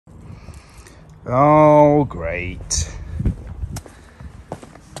Oh, great.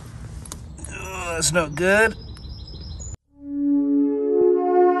 Oh, that's not good.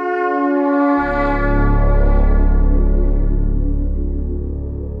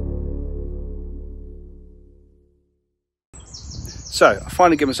 So I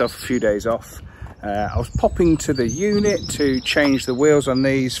finally gave myself a few days off. I was popping to the unit to change the wheels on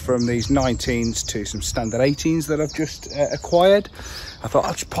these from these 19s to some standard 18s that I've just acquired. I thought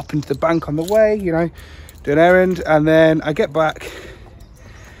I'll just pop into the bank on the way, you know, do an errand, and then I get back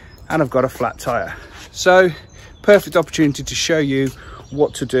and I've got a flat tyre. So perfect opportunity to show you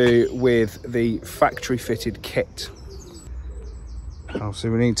what to do with the factory fitted kit. Obviously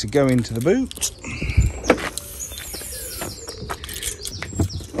we need to go into the boot.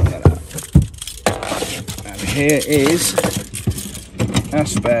 Here is a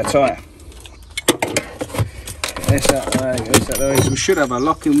spare tyre. This out the way, this out the way. So we should have a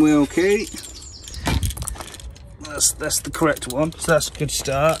locking wheel key. That's the correct one, so that's a good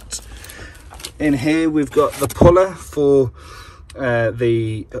start. In here we've got the puller for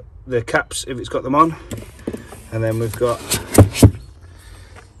the caps if it's got them on, and then we've got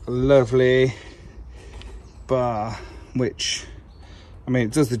a lovely bar, which, I mean,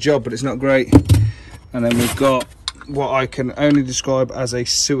 it does the job, but it's not great. And then we've got what I can only describe as a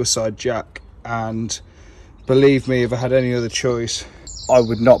suicide jack, and believe me, if I had any other choice, I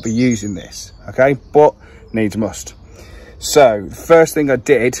would not be using this, okay? But needs must. So the first thing I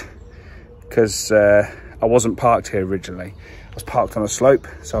did, because I wasn't parked here originally, I was parked on a slope,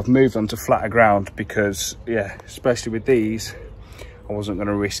 so I've moved onto flatter ground because, yeah, especially with these, I wasn't going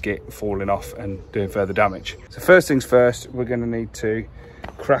to risk it falling off and doing further damage. So first things first, we're going to need to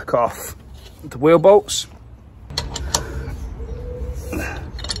crack off the wheel bolts.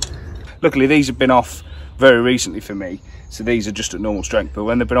 Luckily these have been off very recently for me, so these are just at normal strength, but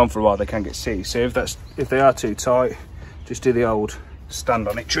when they've been on for a while they can get seized. So if they are too tight, just do the old stand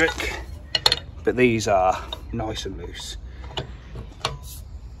on it trick, but these are nice and loose.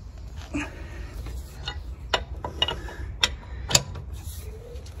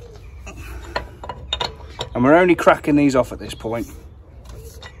 And we're only cracking these off at this point.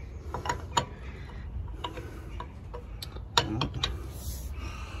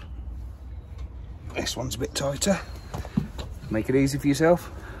 This one's a bit tighter. Make it easy for yourself.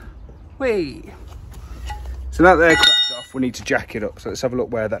 Whee! So now that they're cracked off, we need to jack it up. So let's have a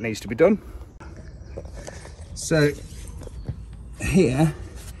look where that needs to be done. So here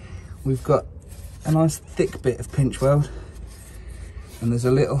we've got a nice thick bit of pinch weld, and there's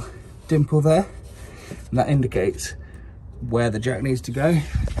a little dimple there, and that indicates where the jack needs to go.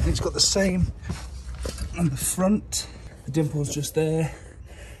 And it's got the same on the front. The dimple's just there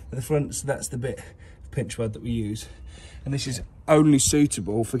at the front, so that's the bit of pinch weld that we use. And this is only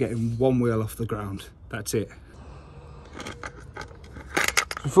suitable for getting one wheel off the ground. That's it.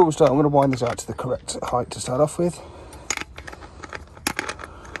 Before we start, I'm going to wind this out to the correct height to start off with.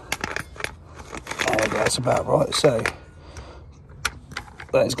 There we go, that's about right. So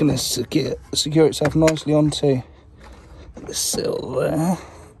that's going to secure itself nicely onto the sill there.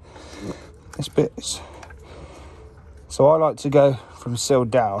 This bit's. So I like to go from sill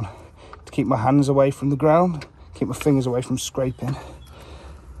down to keep my hands away from the ground, keep my fingers away from scraping.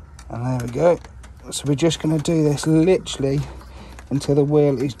 And there we go. So we're just going to do this literally until the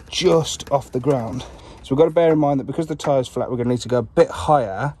wheel is just off the ground. So we've got to bear in mind that because the tyre's flat, we're going to need to go a bit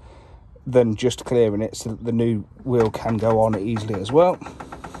higher than just clearing it, so that the new wheel can go on easily as well.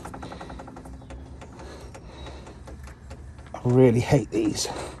 I really hate these.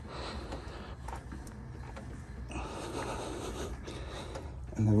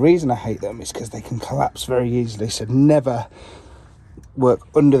 And the reason I hate them is because they can collapse very easily, so never work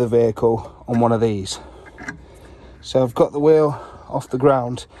under the vehicle on one of these. So I've got the wheel off the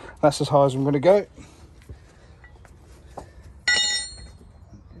ground. That's as high as I'm going to go.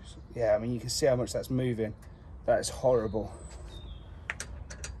 Yeah, I mean, you can see how much that's moving. That is horrible.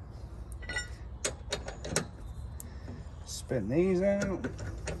 Spin these out.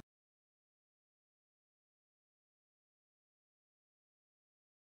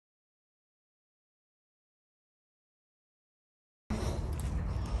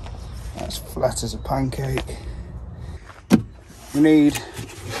 That's flat as a pancake. We need to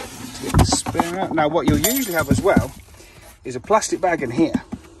get the spin out. Now what you'll usually have as well is a plastic bag in here.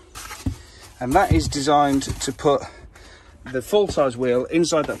 And that is designed to put the full-size wheel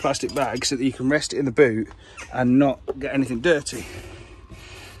inside that plastic bag so that you can rest it in the boot and not get anything dirty.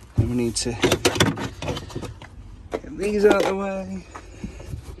 And we need to get these out of the way.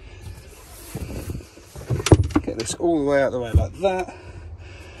 Get this all the way out of the way like that.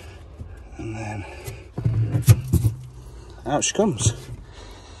 And then out she comes.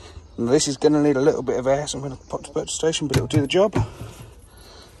 And this is going to need a little bit of air, so I'm going to pop to the petrol station, but it'll do the job.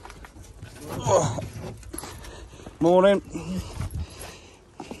 Oh. Morning.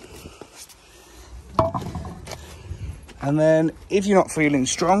 And then if you're not feeling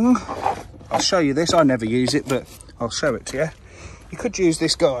strong, I'll show you this. I never use it, but I'll show it to you. You could use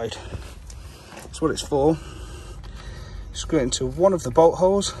this guide. That's what it's for. Screw it into one of the bolt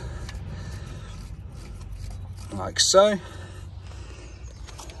holes, like so,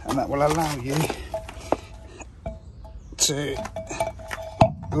 and that will allow you to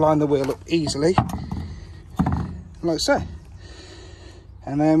line the wheel up easily, like so.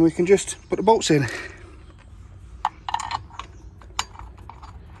 And then we can just put the bolts in.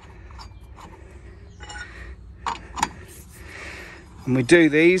 And we do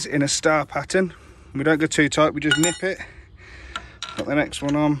these in a star pattern. We don't go too tight, we just nip it. Put the next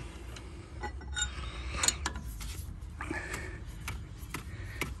one on.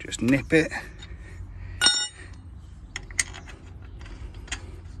 Just nip it.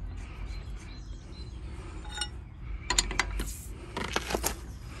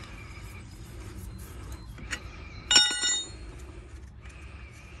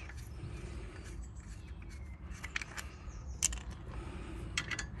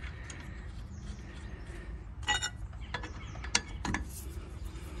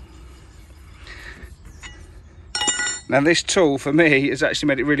 Now this tool for me has actually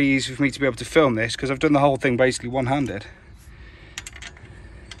made it really easy for me to be able to film this, because I've done the whole thing basically one-handed.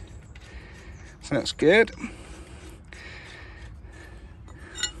 So that's good.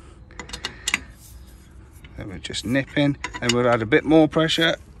 Then we're just nipping, and we'll add a bit more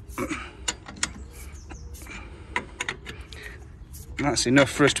pressure. And that's enough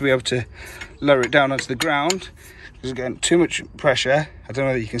for us to be able to lower it down onto the ground. Because again, too much pressure, I don't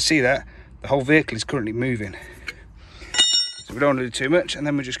know that you can see that, the whole vehicle is currently moving. We don't want to do too much, and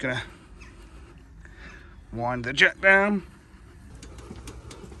then we're just going to wind the jack down.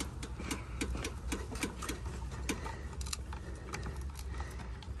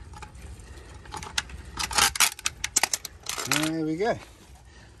 There we go.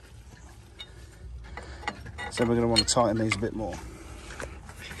 So we're going to want to tighten these a bit more.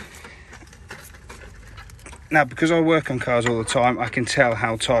 Now, because I work on cars all the time, I can tell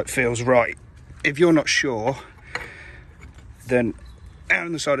how tight feels right. If you're not sure, then err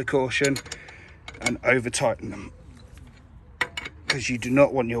on the side of caution and over tighten them, because you do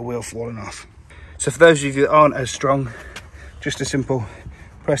not want your wheel falling off. So for those of you that aren't as strong, just a simple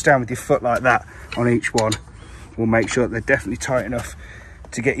press down with your foot like that on each one will make sure that they're definitely tight enough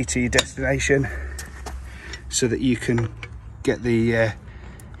to get you to your destination, so that you can get the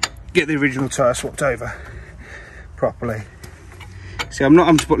original tyre swapped over properly. See, I'm not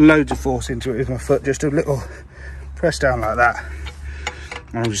having to put loads of force into it with my foot, just a little press down like that,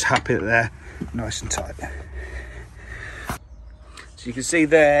 and I'm just happy that they're nice and tight. So you can see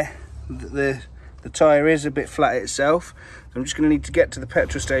there that the tyre is a bit flat itself, so I'm just going to need to get to the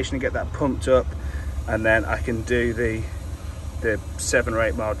petrol station and get that pumped up, and then I can do the 7 or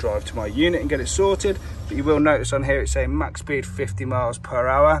 8 mile drive to my unit and get it sorted. But you will notice on here it's saying max speed 50 miles per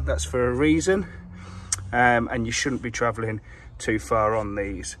hour. That's for a reason, and you shouldn't be travelling too far on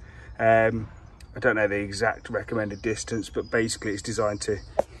these. I don't know the exact recommended distance, but basically it's designed to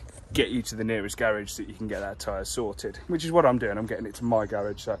get you to the nearest garage so that you can get that tyre sorted, which is what I'm doing. I'm getting it to my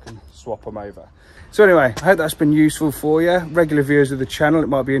garage so I can swap them over. So anyway, I hope that's been useful for you. Regular viewers of the channel, it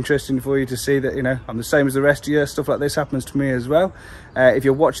might be interesting for you to see that, you know, I'm the same as the rest of you. Stuff like this happens to me as well. If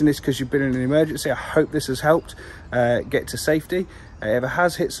you're watching this because you've been in an emergency, I hope this has helped get to safety. If it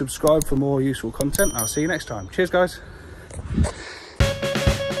has, hit subscribe for more useful content. I'll see you next time. Cheers, guys.